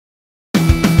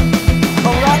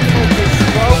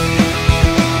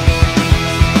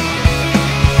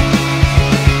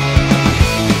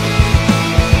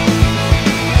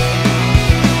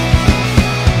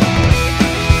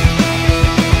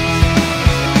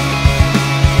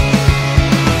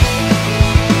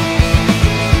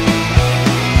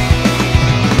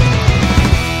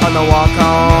the walk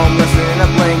home, listening to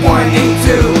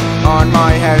Blink-182 on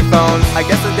my headphones. I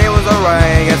guess the day was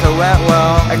alright, I guess it went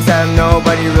well, except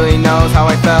nobody really knows how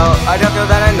I felt. I don't feel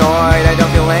that annoyed, I don't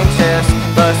feel anxious,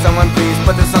 but someone please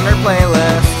put this on their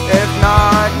playlist. If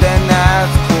not, then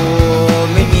that's cool.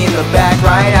 Meet me in the back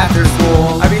right after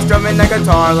school. I be strumming the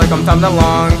guitar like I'm Tom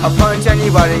DeLonge. I'll punch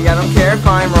anybody, I don't care if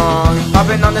I'm wrong.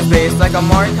 Hopping on this bass like I'm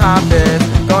Mikaelamp,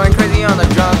 going crazy on the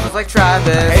drums just like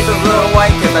Travis. I hate those little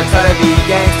white kids that try to be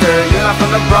gangster. You're not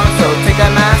from the Bronx, so take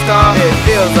that mask off. It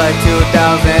feels like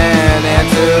 2002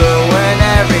 when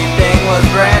everything was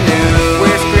brand new.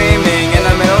 We're screaming in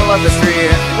the middle of the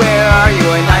street, where are you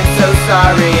and I'm so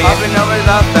sorry. Hopping over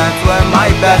the fence with my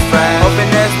best friend,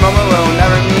 hoping this moment will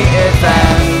never meet its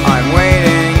end. I'm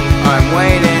waiting,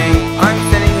 I'm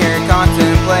sitting here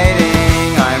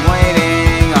contemplating. I'm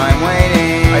waiting,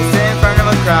 I sit in front of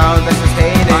a crowd that's just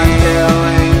hating. I'm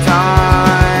killing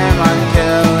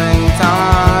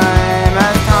time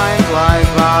as time flies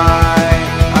by.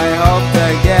 I hope to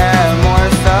get more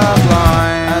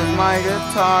sublime as my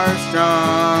guitar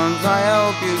strums. I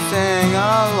hope you sing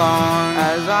along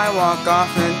as I walk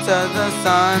off into the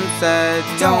sunset.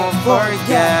 Don't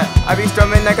forget, I be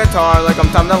strumming the guitar like I'm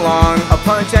Tom DeLonge. I'll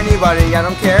punch anybody, I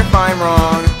don't care if I'm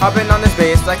wrong. Hopping on this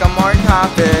bass like I'm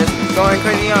Mikaelamp, going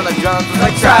crazy on the drums just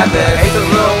like Travis. I hate those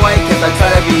little white kids that try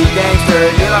to be gangster.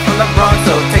 You're not from the Bronx,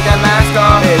 so take that mask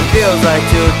off. It feels like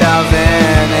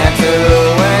 2002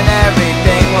 when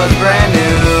everything was brand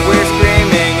new. We're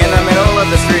screaming in the middle of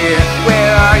the street,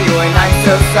 where are you and I'm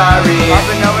so sorry.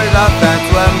 Hopping over the fence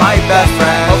with my best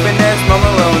friend, hoping this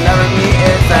moment will never meet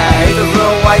its end. I hate those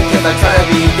little white kids that try to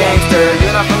be gangster.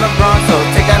 You're not from the Bronx, so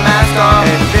take that mask off.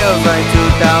 It feels like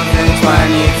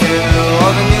 2022,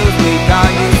 all the news we got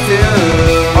used to.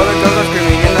 All the girls are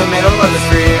screaming in the middle of the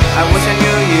street, I wish I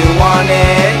knew you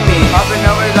wanted me. Hopping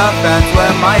over the fence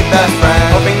with my best friend,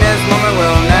 hoping this moment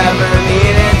will never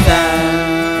meet its end.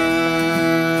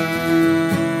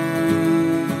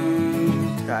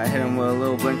 Gotta hit him with a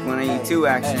little Blink-182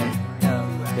 action.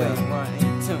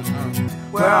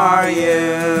 Where are you?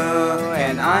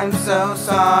 And I'm so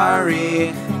sorry.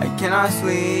 I cannot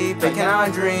sleep, I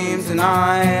cannot dream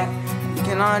tonight. I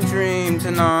cannot dream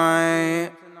tonight.